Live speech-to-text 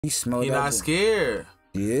He smelled He that. not scared.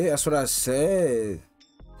 Yeah, that's what I said.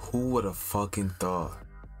 Who would have fucking thought?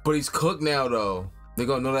 But he's cooked now, though. They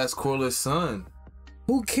gonna know that's Corliss's son.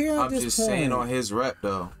 Who cares at I'm this just point? saying on his rep,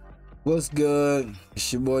 though. What's good?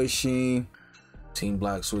 It's your boy Sheen. Team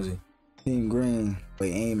Black Swizzy. Team Green.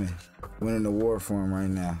 Wait, aiming. Winning the war for him right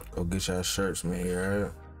now. Go get y'all shirts, man. You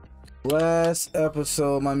heard? Last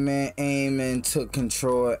episode, my man Eamon took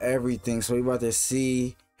control of everything. So we about to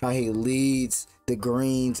see how he leads the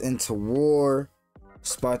Greens into war.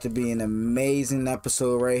 It's about to be an amazing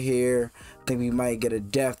episode right here. I think we might get a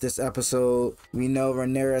death this episode. We know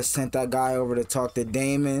Rhaenyra sent that guy over to talk to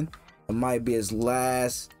Daemon. It might be his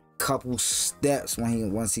last couple steps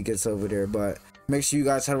once he gets over there. But make sure you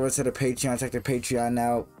guys head over to the Patreon. Check the Patreon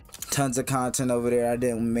out. Tons of content over there. I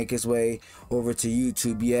didn't make its way over to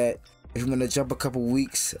YouTube yet. If you want to jump a couple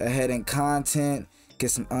weeks ahead in content,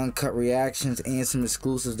 get some uncut reactions and some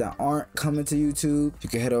exclusives that aren't coming to YouTube, you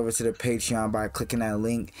can head over to the Patreon by clicking that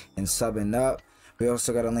link and subbing up. We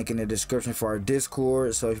also got a link in the description for our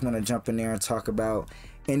Discord, so if you want to jump in there and talk about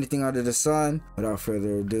anything under the sun, without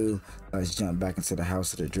further ado, let's jump back into the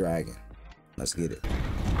House of the Dragon. Let's get it.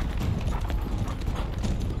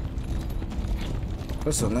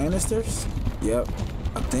 What's the Lannisters? Yep,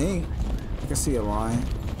 I think. I can see a lion.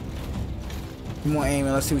 Come on, Amy,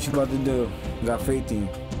 let's see what you about to do. We got faith in you.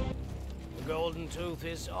 The Golden Tooth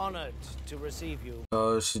is honored to receive you.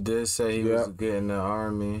 Oh, she did say he was getting the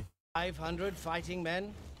army. 500 fighting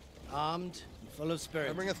men, armed and full of spirit.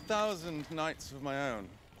 I bring 1,000 knights of my own,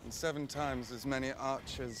 and 7 times as many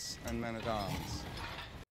archers and men-at-arms.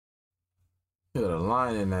 You got a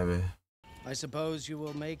lion in that, man. I suppose you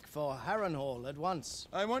will make for Harrenhal at once.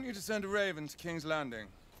 I want you to send a raven to King's Landing.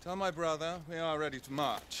 Tell my brother we are ready to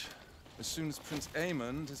march, as soon as Prince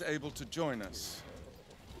Aemond is able to join us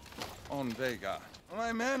on Vhagar.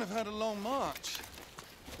 My men have had a long march.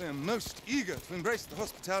 They are most eager to embrace the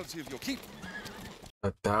hospitality of your keep.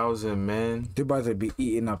 1,000 men. They're about to be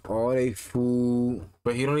eating up all their food.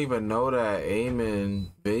 But he don't even know that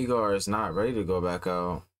Vhagar is not ready to go back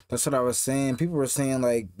out. That's what I was saying. People were saying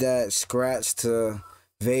like that scratch to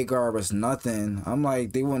Vhagar was nothing. I'm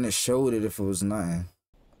like, they wouldn't have showed it if it was nothing.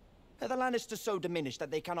 Are the Lannisters so diminished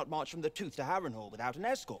that they cannot march from the Tooth to Harrenhal without an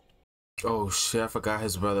escort? Oh shit, I forgot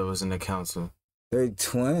his brother was in the council. They're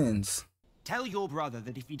twins. Tell your brother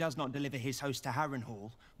that if he does not deliver his host to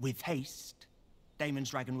Harrenhal with haste, Daemon's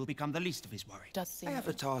dragon will become the least of his worry. I have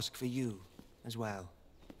a task for you as well,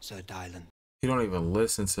 Sir Dylan. He don't even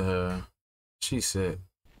listen to her. She's sick.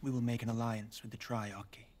 We will make an alliance with the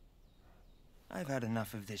Triarchy. I've had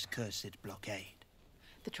enough of this cursed blockade.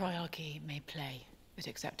 The Triarchy may play at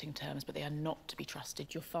accepting terms, but they are not to be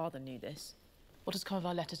trusted. Your father knew this. What has come of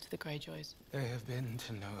our letters to the Greyjoys? They have been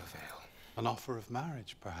to no avail. An offer of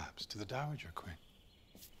marriage, perhaps, to the Dowager Queen.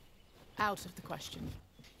 Out of the question.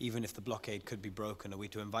 Even if the blockade could be broken, are we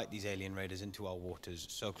to invite these alien raiders into our waters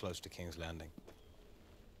so close to King's Landing?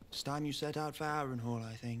 It's time you set out for Harrenhal,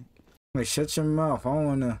 I think. Wait, shut your mouth. I don't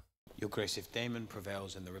wanna. Your Grace, if Daemon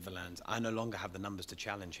prevails in the Riverlands, I no longer have the numbers to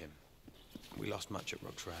challenge him. We lost much at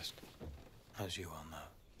Rook's Rest, as you well know.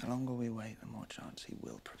 The longer we wait, the more chance he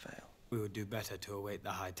will prevail. We would do better to await the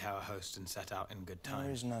High Tower host and set out in good time.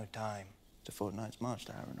 There is no time. It's a fortnight's march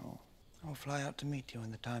to Harrenhal. I will fly out to meet you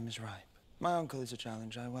when the time is ripe. My uncle is a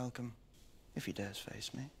challenge I welcome, if he dares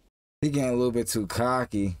face me. He getting a little bit too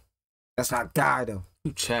cocky. That's my guy, though.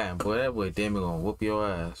 You chatting, boy. That boy Daemon gonna whoop your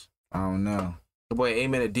ass. I don't know. The boy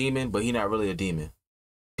Aemon a demon, but he not really a demon.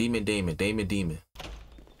 Demon.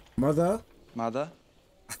 Mother? Mother?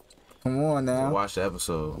 Come on now. Watch the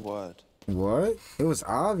episode. What? What? It was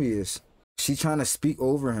obvious. She trying to speak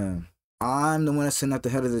over him. I'm the one that's sitting at the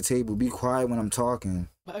head of the table. Be quiet when I'm talking.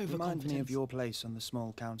 Remind me of your place on the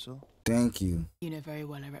small council. Thank you. You know very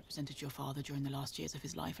well I represented your father during the last years of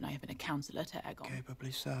his life, and I have been a counsellor to Aegon.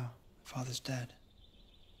 Capably so. Father's dead.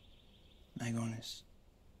 Aegon is...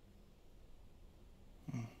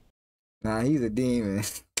 Nah, he's a demon.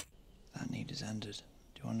 That need is ended.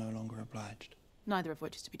 You are no longer obliged. Neither of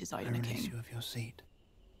which is to be desired I in a release king. you of your seat,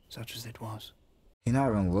 such as it was. He's not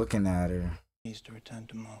even looking at her. He needs to return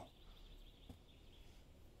to more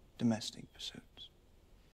domestic pursuits.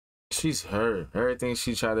 She's hurt. Everything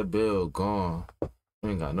she tried to build, gone.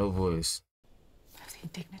 We ain't got no voice. Have the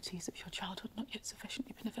indignities of your childhood not yet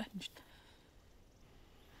sufficiently been avenged?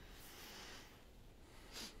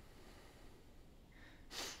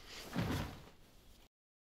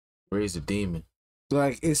 Raise the demon.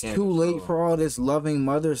 Like, it's too late for all this loving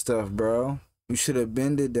mother stuff, bro. You should have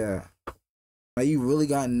been did that. Like, you really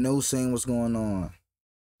got no saying what's going on.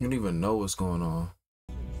 You don't even know what's going on.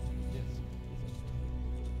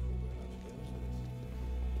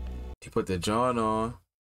 He put the John on.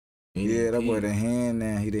 Yeah, that boy the hand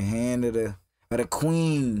now. He the hand of the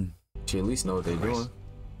queen. She at least know what they doing.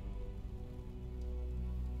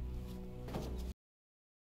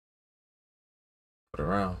 Put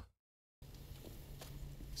around.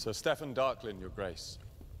 Sir Stefan Darklin, Your Grace.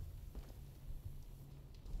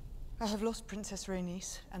 I have lost Princess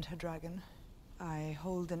Rhaenys and her dragon. I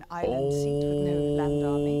hold an island seat with no land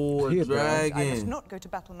army. A dragon. I must not go to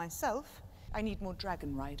battle myself. I need more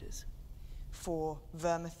dragon riders. For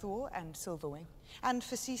Vermithor and Silverwing. And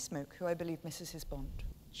for Seasmoke, who I believe misses his bond.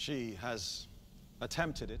 She has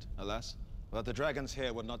attempted it, alas. But the dragons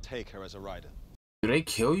here would not take her as a rider. Do they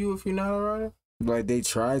kill you if you're not a rider? Like they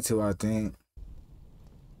tried to, I think.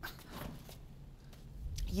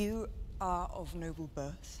 You are of noble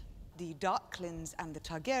birth. The Darklins and the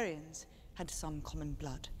Targaryens had some common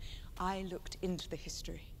blood. I looked into the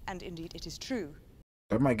history, and indeed it is true.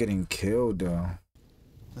 That might get him killed, though.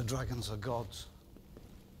 The dragons are gods.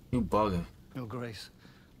 You bugging. Your Grace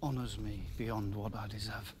honors me beyond what I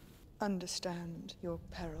deserve. Understand your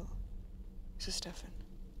peril, Sir Stefan.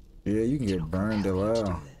 Yeah, you can get burned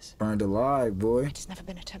alive. Burned alive, boy. It has never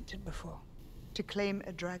been attempted before. To claim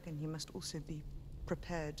a dragon, you must also be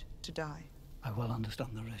prepared to die. I well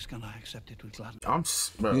understand the risk, and I accept it with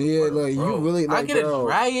gladness. Bro, yeah, bro, like bro. you really like. I get bro, a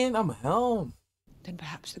dragon. I'm helm. Then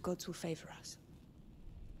perhaps the gods will favor us.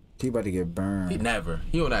 He about to get burned. He never.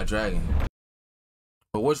 He on that dragon.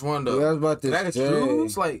 But which one though? Yeah, I was about to Can I say.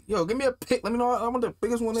 choose? Like, yo, give me a pick. Let me know. I want the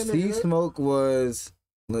biggest one in there. Seasmoke was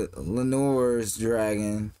Lenore's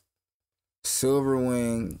dragon.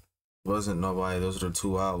 Silverwing wasn't nobody. Those are the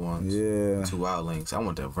two wild ones. Yeah. Two wild links. I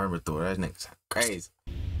want that Vermithor. That nigga's crazy.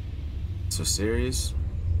 So serious?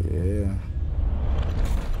 Yeah.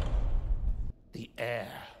 The heir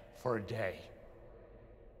for a day.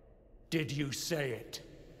 Did you say it?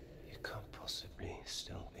 You can't possibly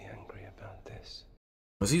still be angry about this.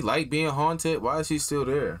 Was he like being haunted? Why is he still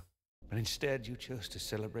there? But instead you chose to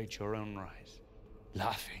celebrate your own rise,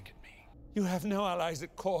 laughing at me. You have no allies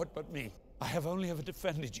at court but me. I have only ever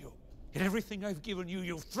defended you. In everything I've given you,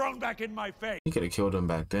 you've thrown back in my face. He could have killed him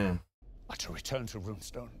back then. I to return to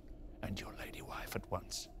Runestone and your lady wife at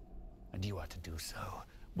once. And you are to do so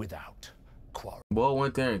without quarrel. Bo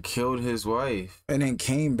went there and killed his wife. And then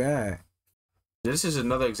came back. This is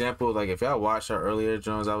another example. Like, if y'all watched our earlier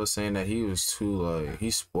Jones, I was saying that he was too, like, he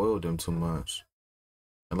spoiled them too much.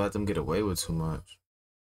 And let them get away with too much.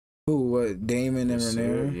 Who, what, Daemon and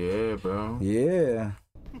Rhaenyra? Yeah, bro. Yeah.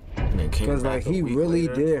 Because, like, he really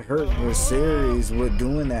did hurt Viserys with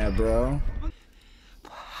doing that, bro.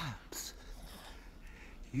 Perhaps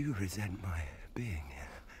you resent my being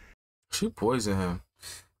here. She poisoned him.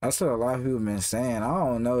 That's what a lot of people been saying. I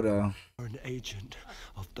don't know, though. You're an agent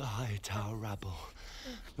of the High Tower rabble.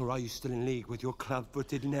 Or are you still in league with your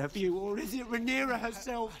club-footed nephew? Or is it Rhaenyra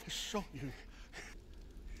herself to shot you?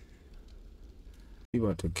 He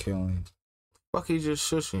about to kill him. Fuck, he just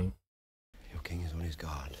shushing. Your king is on his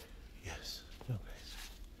guard. Yes. No,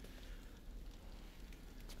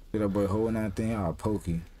 See that boy holding that thing out,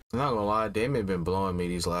 pokey. I'm not gonna lie, Damon been blowing me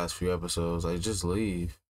these last few episodes. Like, just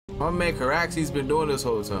leave. My man Caraxie's been doing this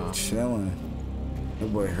whole time. Chilling.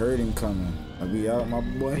 That boy heard him coming. I be out, my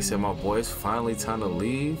boy. He said, my boy, it's finally time to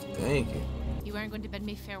leave. Thank you. You weren't going to bid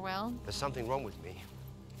me farewell? There's something wrong with me.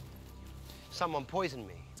 Someone poisoned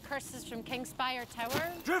me. Curses from Kingspire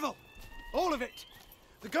Tower? Drivel! All of it!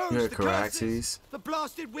 The ghosts, You're the Caraxes. curses, the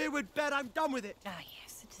blasted weirwood bed, I'm done with it! Ah,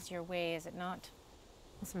 yes, it is your way, is it not?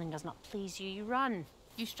 When something does not please you, you run.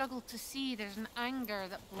 You struggle to see there's an anger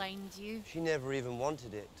that blinds you. She never even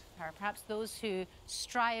wanted it. Or perhaps those who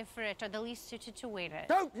strive for it are the least suited to wear it.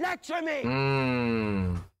 Don't lecture me!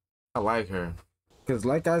 I like her. Because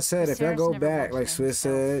like I said, if I go back, like Swiss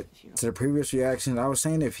said, to the previous reaction, I was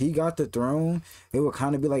saying if he got the throne, it would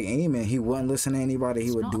kind of be like Aemon. He wouldn't listen to anybody.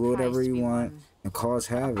 He would do whatever he want and cause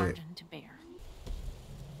havoc.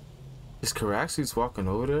 Is Caraxes walking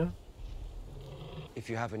over there? If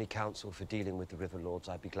you have any counsel for dealing with the River Lords,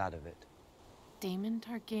 I'd be glad of it. Daemon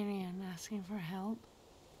Targaryen asking for help?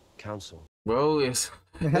 Counsel. Bro, his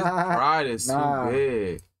pride is too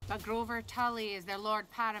big. But Grover Tully is their Lord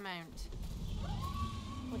Paramount.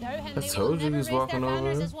 Without him, I told you he was walking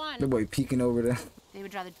over. The boy peeking over there. They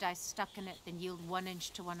would rather die stuck in it than yield 1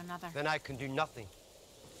 inch to one another. Then I can do nothing.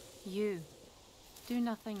 You do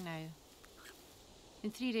nothing now.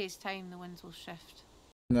 In 3 days' time, the winds will shift.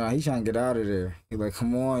 Nah, he trying to get out of there. He like,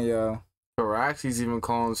 come on, yo. Caraxes even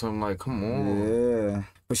calling to him like, come on. Yeah.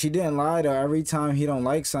 But she didn't lie, though. Every time he don't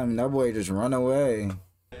like something, that boy just run away.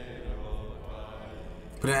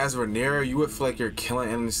 But then as Rhaenyra, you would feel like you're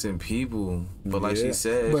killing innocent people. But like she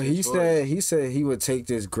said, but he said he would take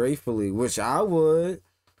this gratefully, which I would.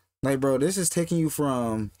 Like, bro, this is taking you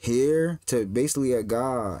from here to basically a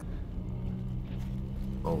god.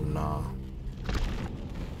 Oh nah.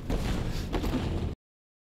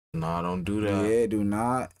 Nah, don't do that. Yeah, do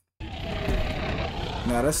not.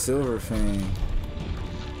 Nah, that's Silver Fang.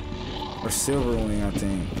 Or Silver Wing, I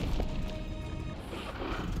think.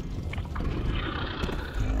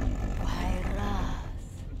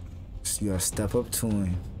 So you gotta step up to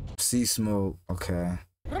him. See smoke, okay.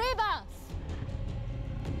 Rebas!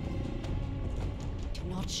 Do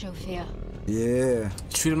not show fear. Yeah.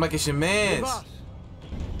 Treat him like it's your man's.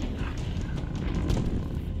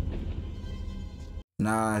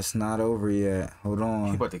 Nah, it's not over yet. Hold on.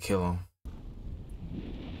 He about to kill him.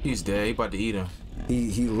 He's dead. He about to eat him.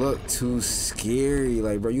 He looked too scary.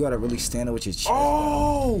 Like, bro, you gotta really stand up with your chest.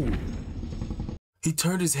 Oh! He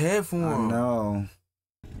turned his head for him. I know.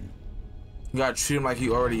 You gotta treat him like he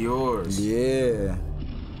already yours. Yeah.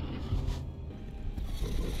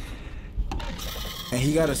 And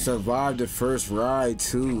he gotta survive the first ride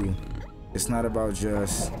too. It's not about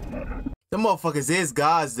just. Them motherfuckers is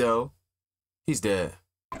gods though. He's dead.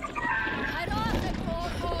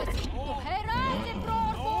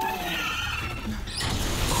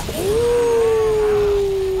 Ooh,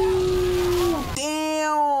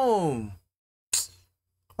 damn!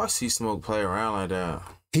 Why see Smoke play around like that?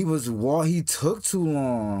 He took too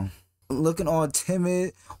long. Looking all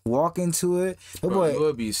timid, walking to it. Bro, you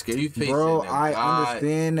would be scared. You facing bro, them I God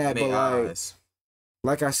understand that, in but their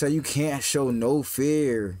like I said, you can't show no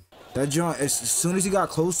fear. That joint, as soon as he got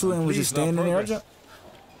close to it and was just standing there,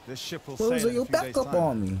 this ship will was like, yo, back up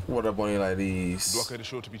on me. What up on you like these? Blockade is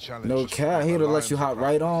sure to be challenged. No cap, he'd have let you hop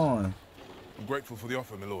right on. I'm grateful for the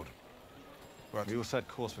offer, my lord. But we will set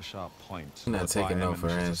course for Sharp Point. I'm not taking no for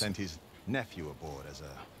answer. Sent his nephew aboard as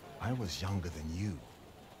I was younger than you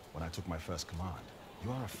when I took my first command.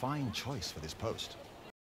 You are a fine choice for this post.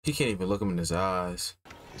 He can't even look him in his eyes.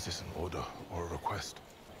 Is this an order or a request?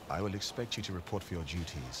 I will expect you to report for your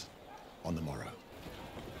duties on the morrow.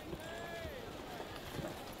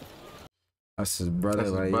 That's his brother.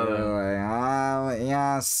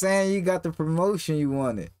 I'm saying, you got the promotion you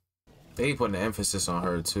wanted. They putting the emphasis on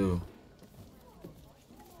her too.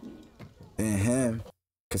 And him.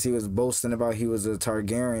 Because he was boasting about he was a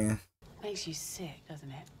Targaryen. Makes you sick,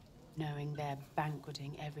 doesn't it? Knowing they're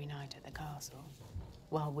banqueting every night at the castle,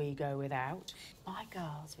 while we go without. My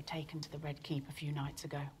girls were taken to the Red Keep a few nights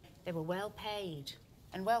ago. They were well paid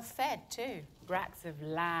and well fed too. Brats of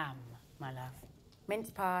lamb, my love. Mince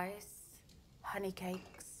pies, honey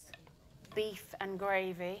cakes, beef and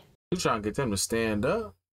gravy. You trying to get them to stand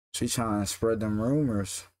up? She trying to spread them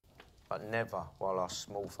rumors. But never while our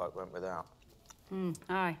small folk went without.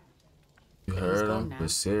 Aye. You But heard he's him? gone now.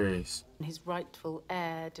 But serious. His rightful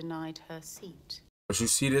heir denied her seat. But you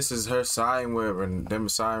see, this is her siding with them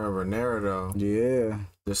siding with Rhaenyra though. Yeah.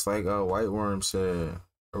 Just like White Worm said,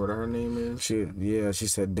 or whatever her name is. She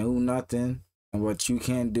said, do nothing, and what you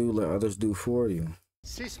can't do, let others do for you.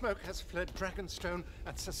 Sea Smoke has fled Dragonstone,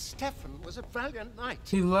 and Sir Stefan was a valiant knight.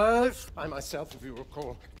 He left? I myself, if you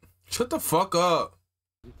recall. Shut the fuck up.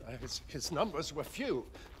 His numbers were few,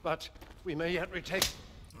 but we may yet retake.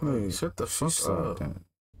 Hey, shut the fuck up.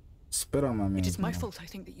 Spit on my man. It is my fault, I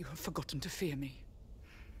think, that you have forgotten to fear me.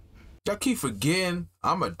 Y'all keep forgetting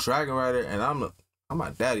I'm a dragon rider and I'm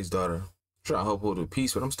my daddy's daughter. I'm trying to help hold the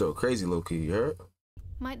peace, but I'm still crazy low key, you heard?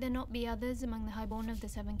 Might there not be others among the highborn of the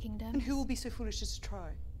Seven Kingdoms? And who will be so foolish as to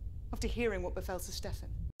try, after hearing what befell Sir Stefan?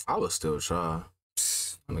 I would still try.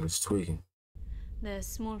 That nigga's tweaking. The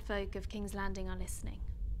small folk of King's Landing are listening.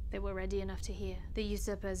 They were ready enough to hear. The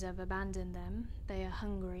usurpers have abandoned them. They are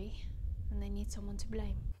hungry, and they need someone to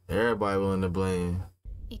blame. Everybody willing to blame.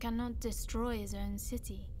 He cannot destroy his own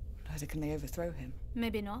city. Neither can they overthrow him.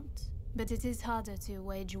 Maybe not, but it is harder to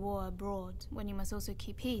wage war abroad when you must also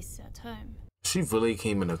keep peace at home. She really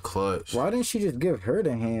came in a clutch. Why didn't she just give her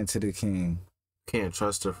the hand to the king? Can't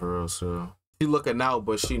trust her for real, so. She looking out,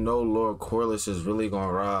 but she know Lord Corlys is really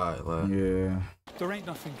gonna ride. Like. Yeah. There ain't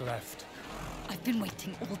nothing left. I've been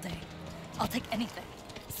waiting all day. I'll take anything.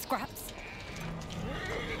 Scraps.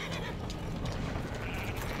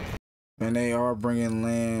 And they are bringing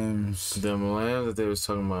lambs. Them lambs that they was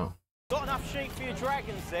talking about. Got enough sheep for your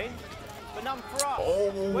dragons then, but none for us.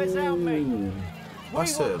 Where's our meat? I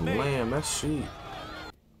said lamb, that's sheep.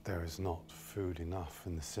 There is not food enough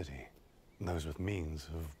in the city. Those with means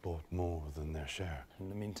have bought more than their share. In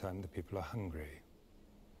the meantime, the people are hungry,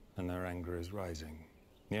 and their anger is rising.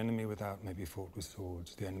 The enemy without may be fought with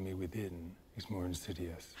swords. The enemy within He's more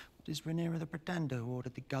insidious. It is Rhaenyra the Pretender who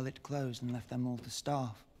ordered the gullet closed and left them all to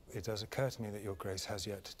starve. It does occur to me that your grace has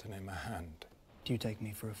yet to name a hand. Do you take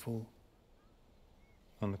me for a fool?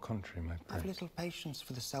 On the contrary, my prince. Have little patience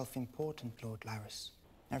for the self-important, Lord Larys.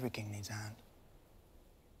 Every king needs a hand.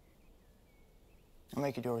 I'll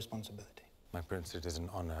make it your responsibility. My prince, it is an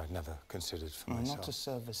honor I've never considered for myself. Not to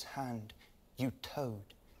serve as hand. You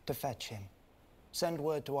towed to fetch him. Send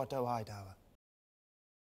word to Otto Hightower.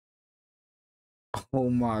 Oh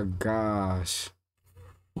my gosh.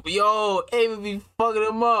 Yo, Aemon be fucking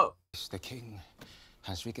him up. The king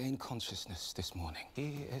has regained consciousness this morning.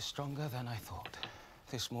 He is stronger than I thought.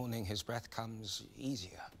 This morning his breath comes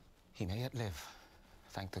easier. He may yet live,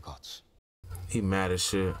 thank the gods. He mad as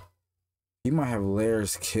shit. He might have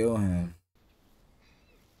Larys kill him.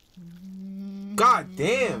 God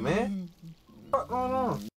damn, man. What's going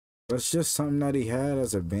on? That's just something that he had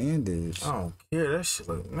as a bandage. I don't care. That shit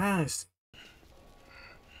look nasty.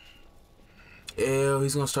 Ew,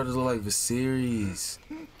 he's gonna start to look like Viserys.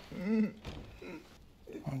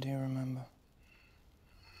 What do you remember?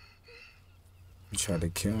 He tried to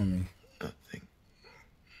kill me.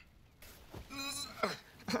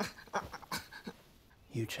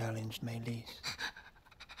 You challenged Meleys.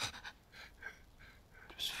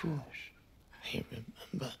 It was foolish. I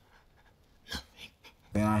remember.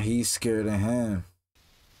 Now he's scared of him.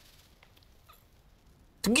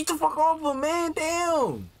 Get the fuck off him, man.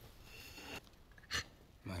 Damn.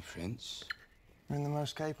 My prince. You're in the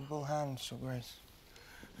most capable hands, Your Grace.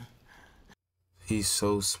 He's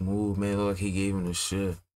so smooth, man. Look like he gave him the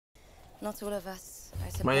shit. Not all of us, I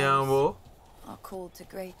suppose, My young boy. are called to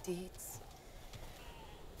great deeds.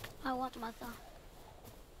 I want mother.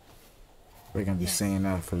 We're gonna be saying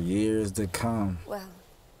that for years to come. Well,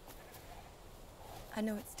 I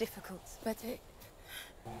know it's difficult, but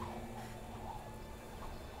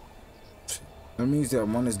That means that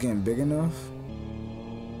one is getting big enough?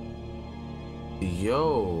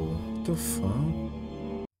 Yo. What the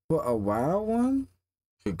fuck? What, a wild one?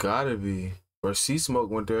 It gotta be. Or Sea Smoke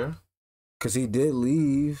went there. Cause he did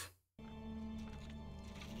leave.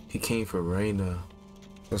 He came for Rhaena.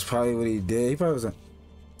 That's probably what he did. He probably was like,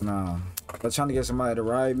 nah. I'm trying to get somebody to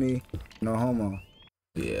ride me. No homo.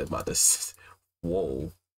 Yeah, about this.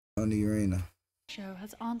 Whoa. Only Rhaena. Joe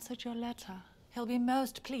has answered your letter. He'll be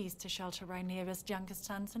most pleased to shelter Rhaenyra's youngest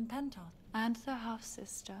sons in Pentos and their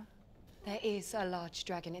half-sister. There is a large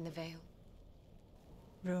dragon in the Vale.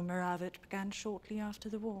 Rumor of it began shortly after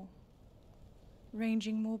the war,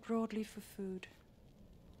 ranging more broadly for food.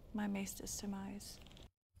 My maester's surmise.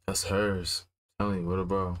 That's hers. Tell me, what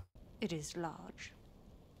about? It is large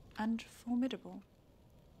and formidable,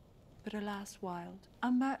 but alas wild.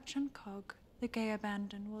 A merchant cog, the gay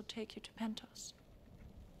abandon, will take you to Pentos.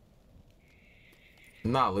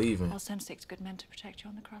 I'm not leaving. I'll send 6 good men to protect you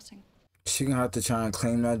on the crossing. She gonna have to try and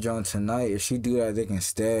claim that joint tonight. If she do that, they can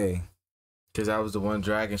stay. Cause that was the one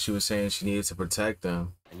dragon she was saying she needed to protect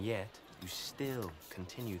them. And yet, you still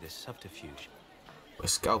continue this subterfuge. We're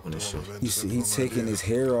scalping this shit. He's taking his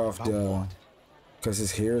hair off though, cause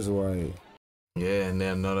his hair's white. Yeah, and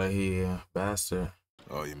they'll know that he a bastard.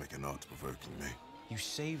 Oh, you're making art provoking me. You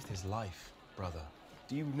saved his life, brother.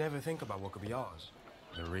 Do you never think about what could be ours?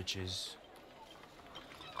 The riches,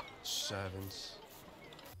 servants.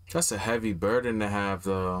 That's a heavy burden to have,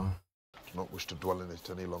 though. Do not wish to dwell in it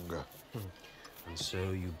any longer. And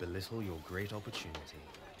so you belittle your great opportunity.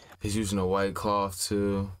 He's using a white cloth,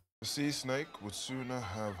 too. The sea snake would sooner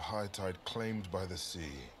have high tide claimed by the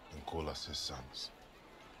sea than call us his sons.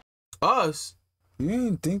 Us? You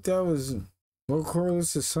didn't think that was Lord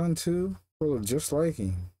Corlys' son, too? He looked just like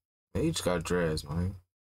him. He just got dreads, man.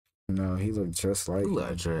 No, he looked just like him. He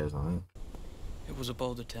got dreads, man. It was a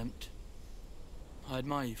bold attempt. I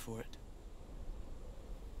admire you for it.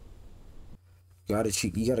 You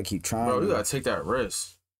gotta keep trying. Bro, you gotta take that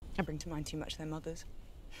risk. I bring to mind too much their mothers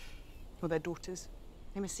or their daughters.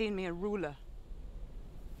 They must see in me a ruler.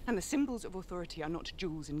 And the symbols of authority are not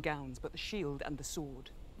jewels and gowns, but the shield and the sword.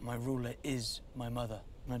 My ruler is my mother,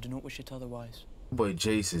 and I do not wish it otherwise. Boy,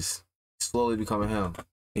 Jace is slowly becoming him.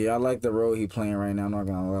 Yeah, I like the role he playing right now, I'm not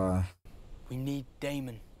gonna lie. We need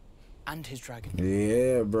Daemon and his dragon.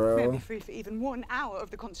 Yeah, bro. May I be free for even 1 hour of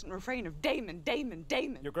the constant refrain of Daemon, Daemon,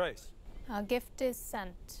 Daemon. Your Grace. Our gift is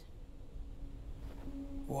sent.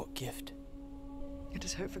 What gift? Let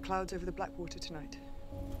us hope for clouds over the Blackwater tonight.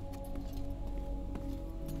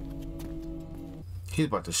 He's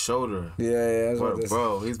about to shoulder. Yeah.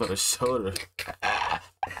 Bro, he's about to shoulder.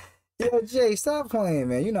 Yo, Jay, stop playing,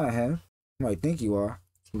 man. You're not him. You might think you are.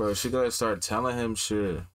 Bro, she gotta start telling him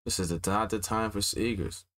shit. This is not the time for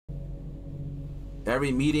Seegers.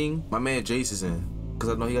 every meeting, my man Jace is in. Because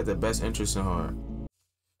I know he got the best interest in heart.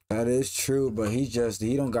 That is true, but he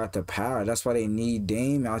don't got the power. That's why they need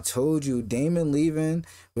Daemon. I told you, Daemon leaving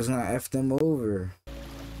was gonna F them over.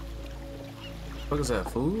 What is that,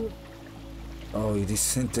 food? Oh, they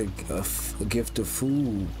sent a gift of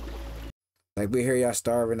food. Like, we hear y'all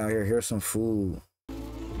starving out here. Here's some food.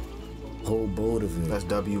 Whole boat of it. That's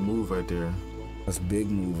W move right there. That's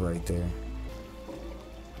big move right there.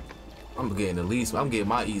 I'm getting the least. I'm getting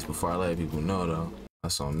my eats before I let people know, though.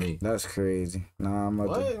 That's on me. That's crazy. Nah, I'm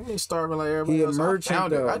what? I ain't starving like everybody else. He a merchant,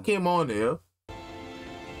 though. I came on there.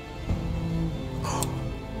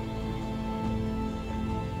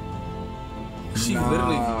 She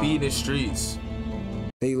literally feeding the streets.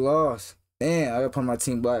 They lost. Damn, I gotta put my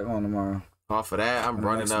team black on tomorrow. Off of that, I'm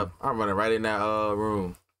running up. I'm running right in that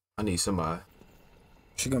room. I need somebody.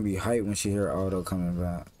 She gonna be hyped when she hear Otto coming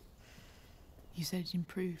back. You said it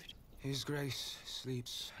improved. His Grace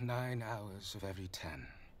sleeps 9 hours of every 10.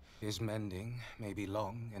 His mending may be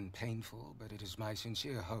long and painful, but it is my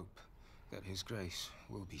sincere hope that His Grace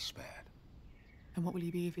will be spared. And what will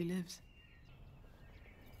he be if he lives?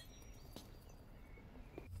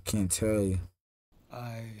 Can't tell you.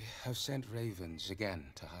 I have sent ravens again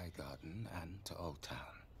to Highgarden and to Old Town.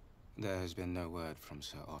 There has been no word from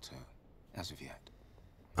Sir Otto as of yet.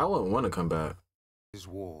 I wouldn't want to come back. There is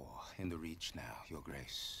war in the Reach now, Your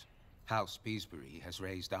Grace. House Beesbury has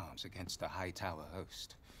raised arms against the High Tower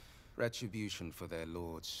host. Retribution for their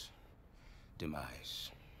lord's demise.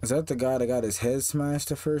 Is that the guy that got his head smashed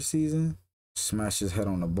the first season? Smashed his head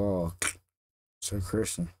on the ball. Sir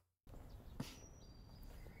Christian.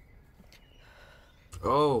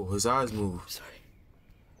 Oh, his eyes move. Sorry.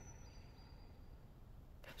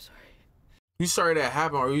 I'm sorry. You sorry that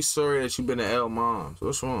happened, or are you sorry that you been an L mom?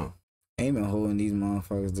 What's wrong? Ain't been holding these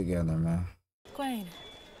motherfuckers together, man. Quain.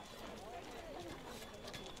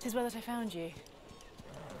 'Tis well that I found you.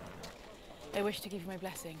 I wish to give you my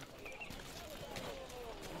blessing.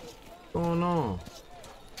 What's going on?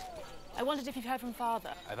 I wondered if you've heard from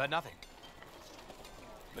Father. I've heard nothing.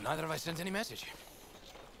 But neither have I sent any message.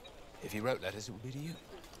 If he wrote letters, it would be to you.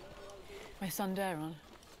 My son Daron.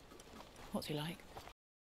 What's he like?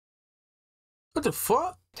 What the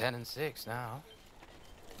fuck? 10 and 6 now.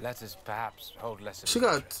 Letters perhaps hold less of She a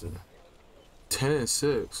got interest. 10 and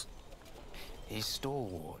 6. He's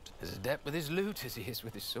stalwart, as adept with his loot as he is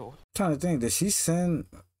with his sword. I'm trying to think, did she send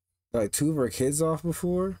like 2 of her kids off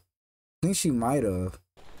before? I think she might have.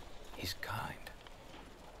 He's kind.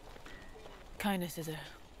 Kindness is a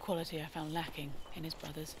quality I found lacking in his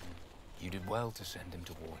brothers. You did well to send him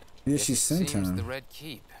to Ward. Yeah, Yet she it sent seems him. the Red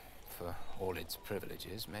Keep, for all its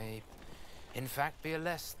privileges, may in fact be a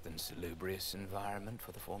less than salubrious environment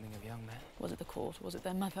for the forming of young men. Was it the court? Was it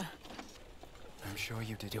their mother? I'm sure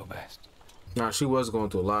you did your best. Nah, she was going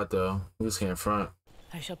through a lot, though. We just can't front.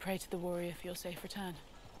 I shall pray to the warrior for your safe return.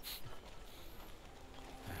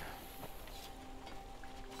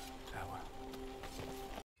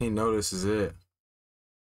 He know this is it.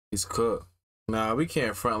 He's cooked. Nah, we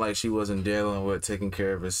can't front like she wasn't dealing with taking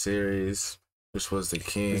care of his series, which was the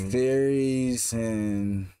king. The theories,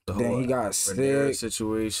 and The then whole he got Rhaenyra sick.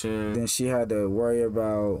 situation. Then she had to worry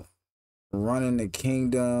about running the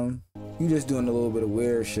kingdom. You just doing a little bit of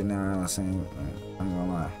weird shit now. I'm saying, I'm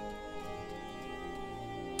gonna lie.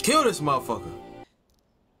 Kill this motherfucker.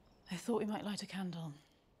 I thought we might light a candle.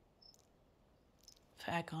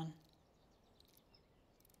 For Aegon.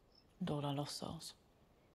 And all our lost souls.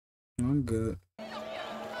 I'm good.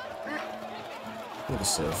 What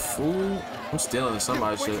is that, food? I'm stealing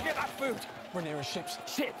somebody's Where'd shit. you get that food? Rhaenyra's ships.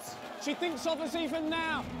 Ships! She thinks of us even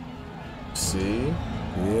now! See?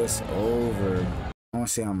 It's over. I want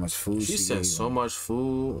to see how much food she sent gave so him. much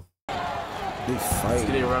food. They Let's fight.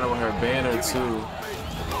 get it running with her banner, too.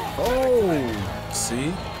 Oh!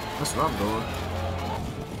 See? That's what I'm doing.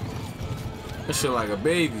 That shit like a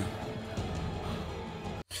baby.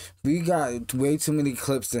 We got way too many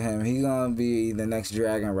clips to him. He's gonna be the next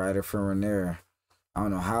dragon rider for Rhaenyra. I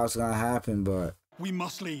don't know how it's gonna happen, but We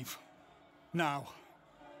must leave. Now.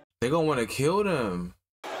 They gonna want to kill them.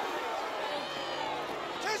 There's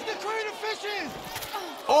the crane of fishes!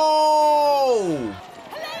 Oh!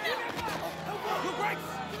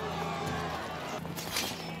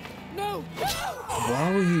 No!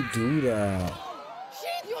 why would he do that?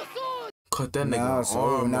 Sheathe your sword! Cut that nigga Now it's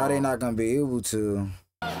over. arm Now off. they're not gonna be able to.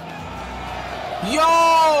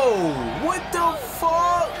 Yo! What the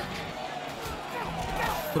fuck?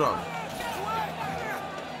 Put on.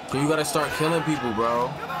 So you gotta start killing people, bro.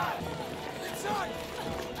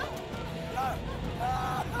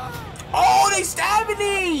 Oh, they stabbing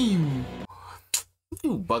him!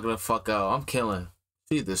 You bugging the fuck out. I'm killing.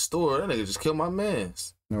 See the store. That nigga just killed my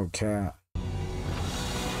mans. No cap.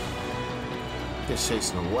 Just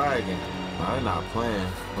chasing a wagon. Nah, they're not playing.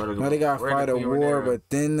 Now they gotta fight a war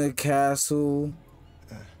within the castle.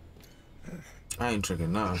 I ain't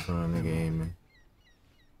drinking nothing from a nigga aiming.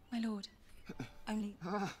 My lord, only...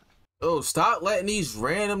 Oh, stop letting these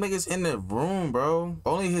random niggas in the room, bro.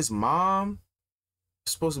 Only his mom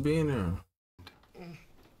is supposed to be in there.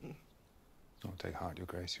 Don't take heart, Your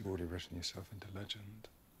Grace. You've already written yourself into legend.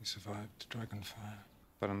 You survived Dragonfire.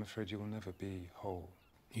 But I'm afraid you will never be whole.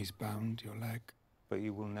 He's bound your leg, but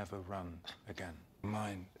you will never run again.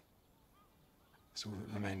 Mind is all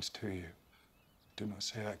that remains to you. Do not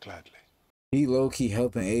say that gladly. He low-key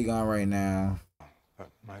helping Aegon right now. But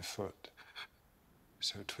my foot is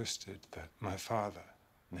so twisted that my father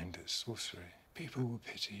named it sorcery. People will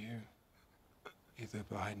pity you, either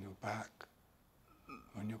behind your back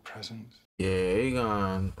or in your presence. Yeah,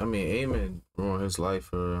 Aegon. I mean, Aemon ruined his life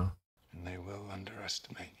for real. And they will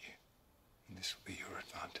underestimate you. And this will be your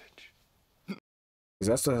advantage.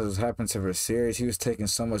 That's what has happened to Viserys. He was taking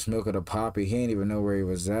so much milk of the poppy, he didn't even know where he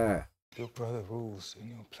was at. Your brother rules in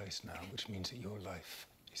your place now, which means that your life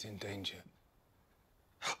is in danger.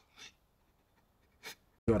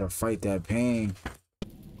 You gotta fight that pain.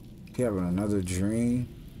 He having another dream.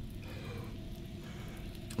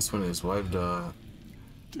 That's when his wife died.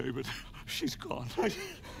 David, she's gone.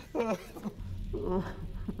 You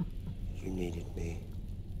needed me.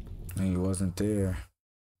 And he wasn't there.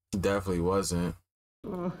 He definitely wasn't.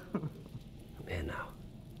 I'm here now.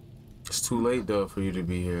 It's too late, though, for you to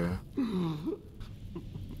be here. Your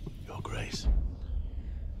Grace.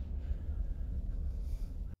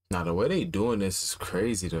 Now, the way they doing this is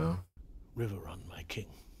crazy, though. Riverrun, my king.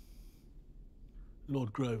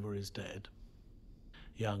 Lord Grover is dead.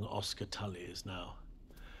 Young Oscar Tully is now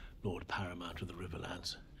Lord Paramount of the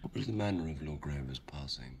Riverlands. What was the manner of Lord Grover's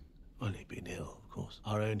passing? Well, he'd been ill, of course.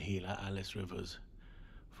 Our own healer, Alice Rivers,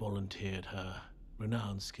 volunteered her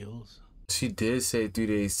renowned skills. She did say 3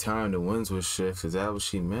 days' time the winds would shift. Is that what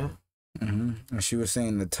she meant? And she was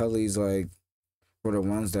saying the Tullys, like, were the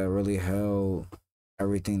ones that really held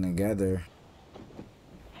everything together.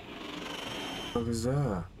 What is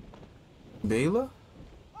that? Baela?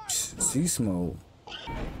 Sea smoke.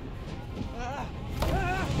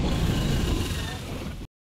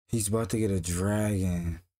 He's about to get a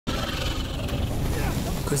dragon.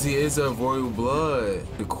 Because he is of royal blood.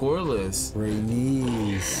 The Corliss.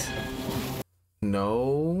 Rhaenys.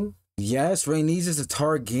 No. Yes, Rhaenys is a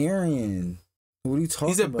Targaryen. What are you talking about?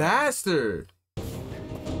 He's a bastard.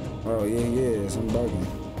 Oh, yeah, he is. I'm bugging.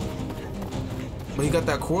 But he got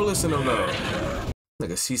that Corliss in him, though.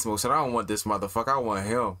 Nigga, Sea Smoke said, I don't want this motherfucker. I want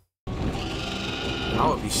him. I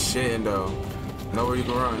would be shitting, though. Nowhere you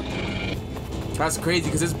can run. That's crazy,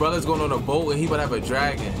 because his brother's going on a boat and he would have a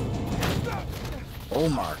dragon. Oh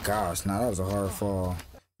my gosh, nah, that was a hard fall.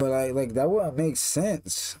 But like that wouldn't make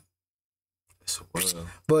sense.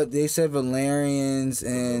 But they said Valerians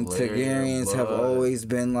and Targaryens have always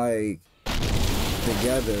been like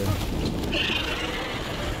together.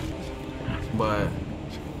 But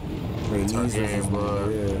Targaryen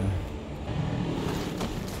blood. Yeah.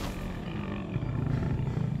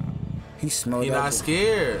 He smelled. He not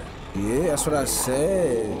scared. Yeah, that's what I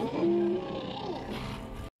said.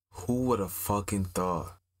 Who would have fucking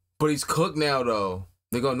thought? But he's cooked now, though.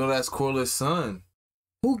 They're gonna know that's Corliss' son.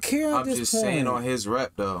 Who cares? I'm just saying on his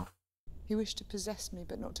rep, though. He wished to possess me,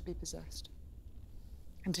 but not to be possessed.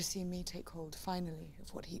 And to see me take hold, finally,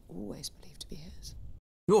 of what he always believed to be his.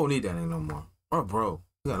 You don't need that thing no more. Or bro,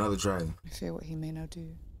 you got another dragon. I fear what he may now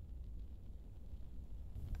do.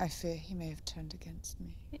 I fear he may have turned against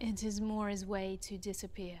me. It is more his way to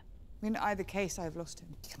disappear. In either case, I have lost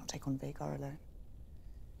him. He cannot take on Vhagar alone.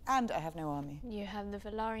 And I have no army. You have the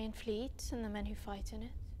Velaryon fleet and the men who fight in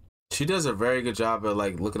it. She does a very good job of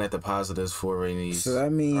like looking at the positives for Rhaenys. So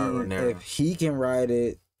that means if he can ride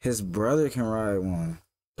it, his brother can ride one.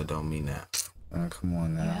 That don't mean that. Come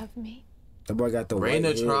on now. You have me. The boy got the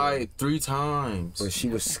Rhaena tried 3 times. But she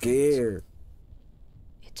was scared.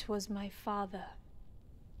 It was my father.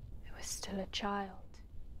 I was still a child.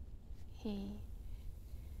 He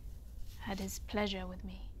had his pleasure with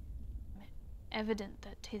me. Evident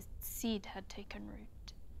that his seed had taken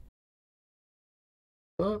root.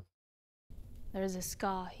 What? There is a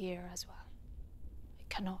scar here as well. I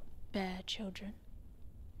cannot bear children.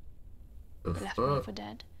 Left me for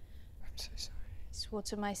dead. I'm so sorry. I swore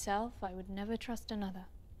to myself I would never trust another,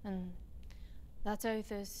 and that oath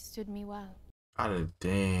has stood me well.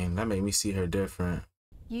 Dang, that made me see her different.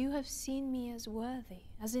 You have seen me as worthy,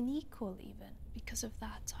 as an equal even. Because of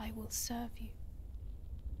that, I will serve you.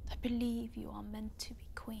 I believe you are meant to be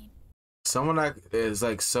queen. Someone that is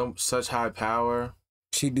like such high power.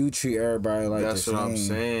 She do treat everybody like that's the what same. I'm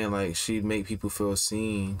saying. Like she'd make people feel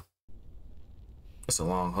seen. It's a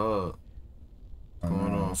long hug. What's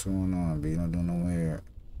going on? What's going on, B? Don't do no weird.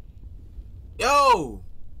 Yo!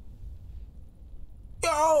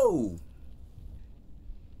 Yo!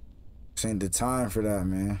 This ain't the time for that,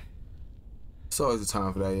 man. It's always the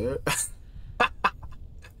time for that, yeah?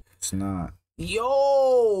 It's not.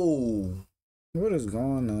 Yo! What is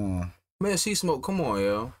going on? Man, Sea Smoke, come on,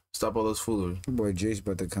 yo. Stop all those foolery. Your boy Jace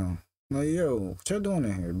about to come. Like, yo, what y'all doing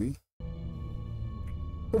in here, B?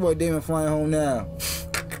 Your boy Damon flying home now.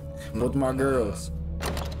 With my girls.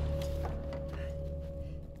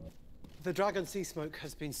 The dragon Sea Smoke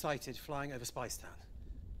has been sighted flying over Spicetown.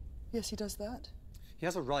 Yes, he does that. He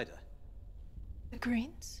has a rider. The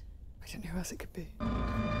Greens? I don't know who else it could be.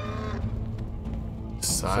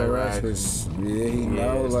 Cyrax. Yeah, he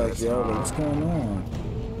know, like, yo, like, what's going on?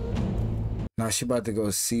 Now she about to go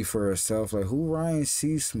see for herself. Like, who Ryan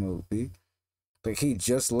Sea Smoke, B? Like, he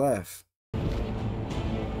just left. You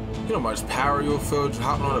know how much power you'll feel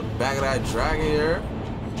hopping on the back of that dragon here?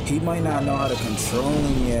 He might not know how to control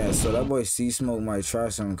him yet, so that boy Sea Smoke might try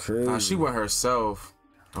something crazy. Nah, she went herself.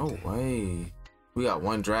 Oh, way. We got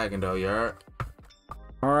one dragon, though, y'all.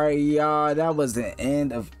 Alright, y'all, that was the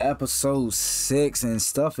end of episode 6, and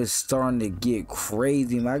stuff is starting to get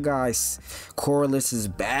crazy. My guy, Corliss's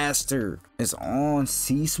bastard, is on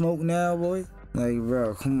Sea Smoke now, boy. Like,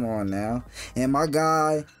 bro, come on now. And my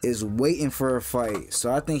guy is waiting for a fight,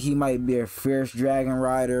 so I think he might be a fierce dragon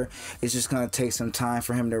rider. It's just gonna take some time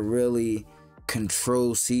for him to really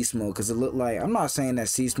control Sea Smoke, because it looked like, I'm not saying that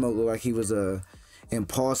Sea Smoke looked like he was a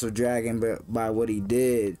impulsive dragon but by what he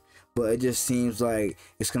did, but it just seems like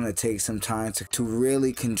it's gonna take some time to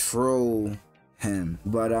really control him.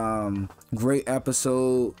 But great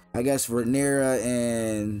episode. I guess Rhaenyra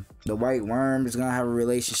and the White Worm is gonna have a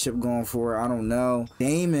relationship going for her. I don't know.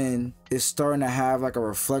 Daemon is starting to have like a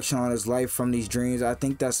reflection on his life from these dreams. I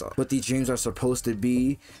think that's what these dreams are supposed to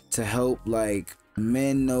be, to help like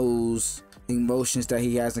mend those emotions that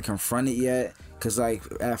he hasn't confronted yet. Cause like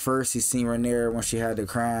at first he seen Rhaenyra when she had the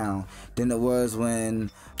crown. Then it was when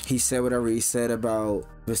he said whatever he said about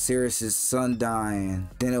Viserys' son dying.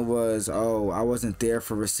 Then it was, oh, I wasn't there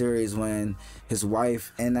for Viserys when his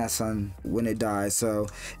wife and that son, when it died. So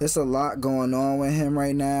it's a lot going on with him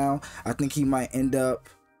right now. I think he might end up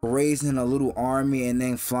raising a little army and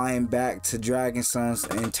then flying back to Dragonsons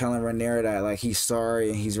and telling Rhaenyra that like he's sorry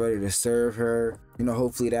and he's ready to serve her. You know,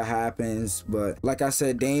 hopefully that happens. But like I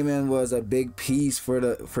said, Daemon was a big piece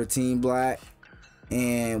for Team Black,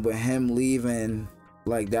 and with him leaving,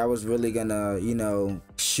 like that was really gonna, you know,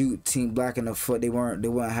 shoot Team Black in the foot. They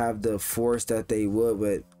wouldn't have the force that they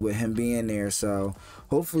would with him being there. So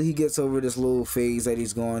hopefully he gets over this little phase that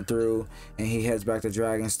he's going through and he heads back to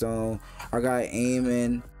Dragonstone. Our guy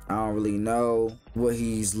Aemon, I don't really know what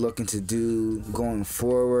he's looking to do going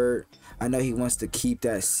forward. I know he wants to keep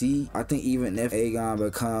that seat. I think even if Aegon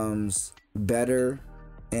becomes better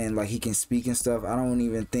and like he can speak and stuff, I don't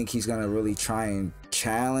even think he's gonna really try and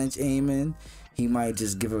challenge Aemon. He might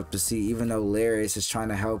just give up the seat, even though Larys is trying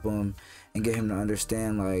to help him and get him to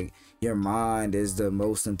understand like your mind is the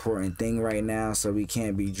most important thing right now, so we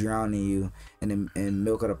can't be drowning you in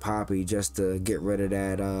milk of the poppy just to get rid of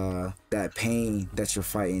that pain that you're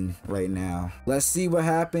fighting right now. Let's see what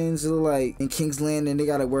happens. Like in King's Landing, they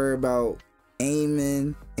gotta worry about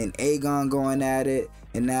Aemon and Aegon going at it,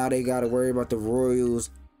 and now they gotta worry about the royals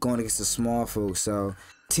going against the Smallfolk. So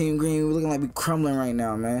Team Green, we're looking like we crumbling right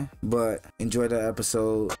now, man. But enjoy the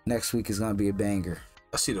episode. Next week is gonna be a banger.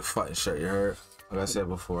 I see the fighting shirt, you heard? Like I said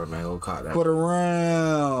before, man, go caught that. Put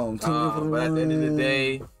around. But at the end of the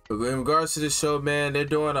day, in regards to the show, man, they're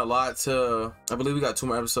doing a lot to, I believe we got 2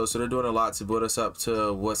 more episodes, so they're doing a lot to build us up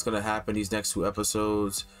to what's going to happen these next 2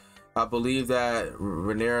 episodes. I believe that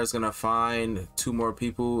Rhaenyra is going to find 2 more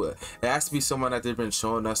people. It has to be someone that they've been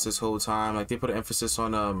showing us this whole time. Like they put an emphasis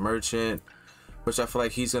on a merchant, which I feel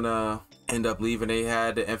like he's going to end up leaving. They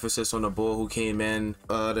had the emphasis on the bull who came in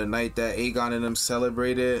the night that Aegon and them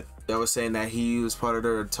celebrated. That was saying that he was part of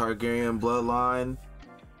the Targaryen bloodline.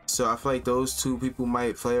 So I feel like those 2 people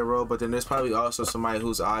might play a role, but then there's probably also somebody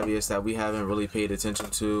who's obvious that we haven't really paid attention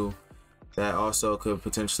to that also could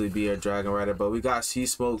potentially be a dragon rider. But we got Sea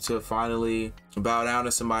Smoke to finally bow down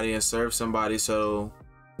to somebody and serve somebody. So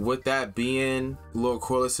with that being Lord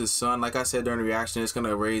Corlys' son, like I said during the reaction, it's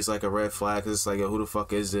gonna raise like a red flag. Cause it's like, yo, who the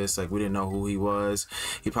fuck is this? Like, we didn't know who he was.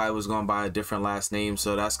 He probably was going by a different last name,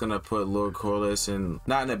 so that's gonna put Lord Corlys in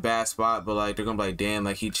not in a bad spot, but like they're gonna be like, damn,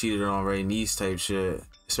 like he cheated on Rhaenys type shit,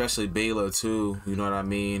 especially Baela too. You know what I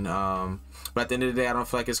mean? But at the end of the day, I don't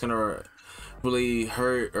feel like it's gonna really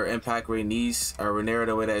hurt or impact Rhaenys or Rhaenyra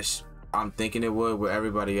the way that I'm thinking it would with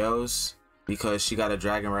everybody else, because she got a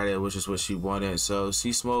dragon rider, which is what she wanted. So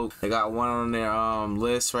Sea Smoke, they got one on their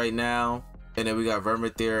list right now, and then we got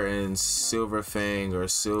Vermithir and Silverfang or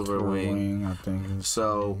Silverwing, I think.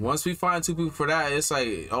 So once we find two people for that, it's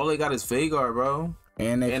like all they got is Vhagar, bro.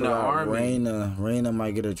 And they in the army. Rhaena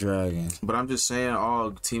might get a dragon. But I'm just saying,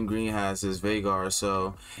 all Team Green has is Vhagar.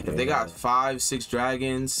 So if they got 5-6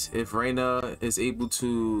 dragons, if Rhaena is able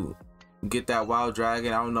to get that wild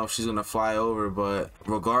dragon, I don't know if she's gonna fly over, but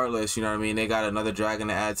regardless, you know what I mean, they got another dragon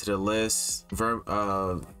to add to the list.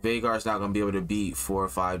 Vhagar's not gonna be able to beat 4 or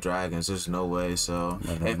 5 dragons. There's no way. So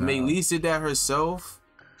if Meleys did that herself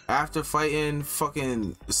after fighting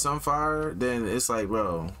fucking Sunfire, then it's like,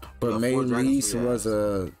 bro. But Meleys was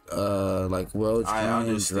a like well trained I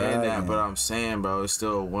understand dragon. that, but I'm saying, bro, it's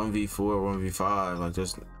still 1v4, 1v5. Like,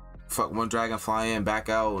 just fuck one dragon fly in, back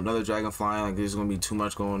out, another dragon flying. Like, there's gonna be too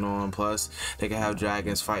much going on. Plus, they can have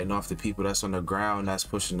dragons fighting off the people that's on the ground that's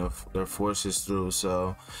pushing their forces through.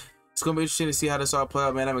 So it's gonna be interesting to see how this all play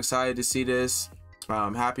out, man. I'm excited to see this.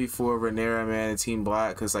 I'm happy for Rhaenyra, man, and Team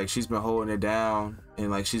Black, because like she's been holding it down, and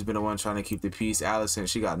like she's been the one trying to keep the peace. Alicent,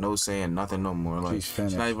 she got no saying nothing no more. Like,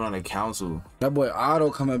 she's not even on the council. That boy Otto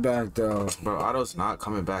coming back though. Bro, Otto's not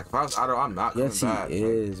coming back. If I was Otto, I'm not coming back. Yes, he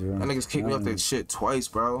is, bro. That niggas kicked me off that shit twice,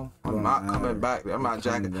 bro. I'm not coming back. I'm not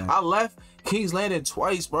jacking. I left King's Landing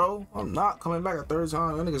twice, bro. I'm not coming back a third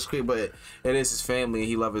time. That nigga's crazy, but it is his family.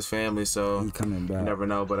 He love his family, so he coming back. You never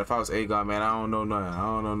know. But if I was Aegon, man, I don't know nothing. I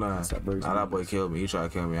don't know nothing. Nah, that boy killed me. He tried to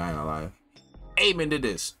kill me. I ain't gonna lie. Aemon did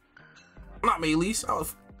this. Not me, at least. I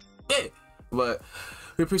was dead. But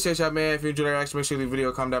we appreciate y'all, man. If you enjoyed our reaction, make sure you leave a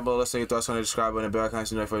video, comment down below. Let's know your thoughts on the subscribe button and bell icon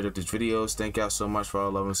so you know if I do these videos. Thank y'all so much for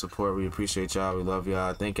all the love and support. We appreciate y'all. We love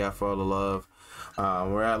y'all. Thank y'all for all the love.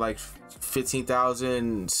 We're at like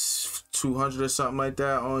 15,200 or something like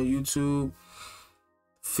that on YouTube.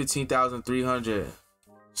 15,300.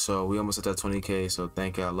 So we almost at that 20K. So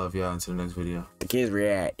thank y'all. Love y'all. Until the next video. The kids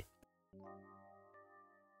react.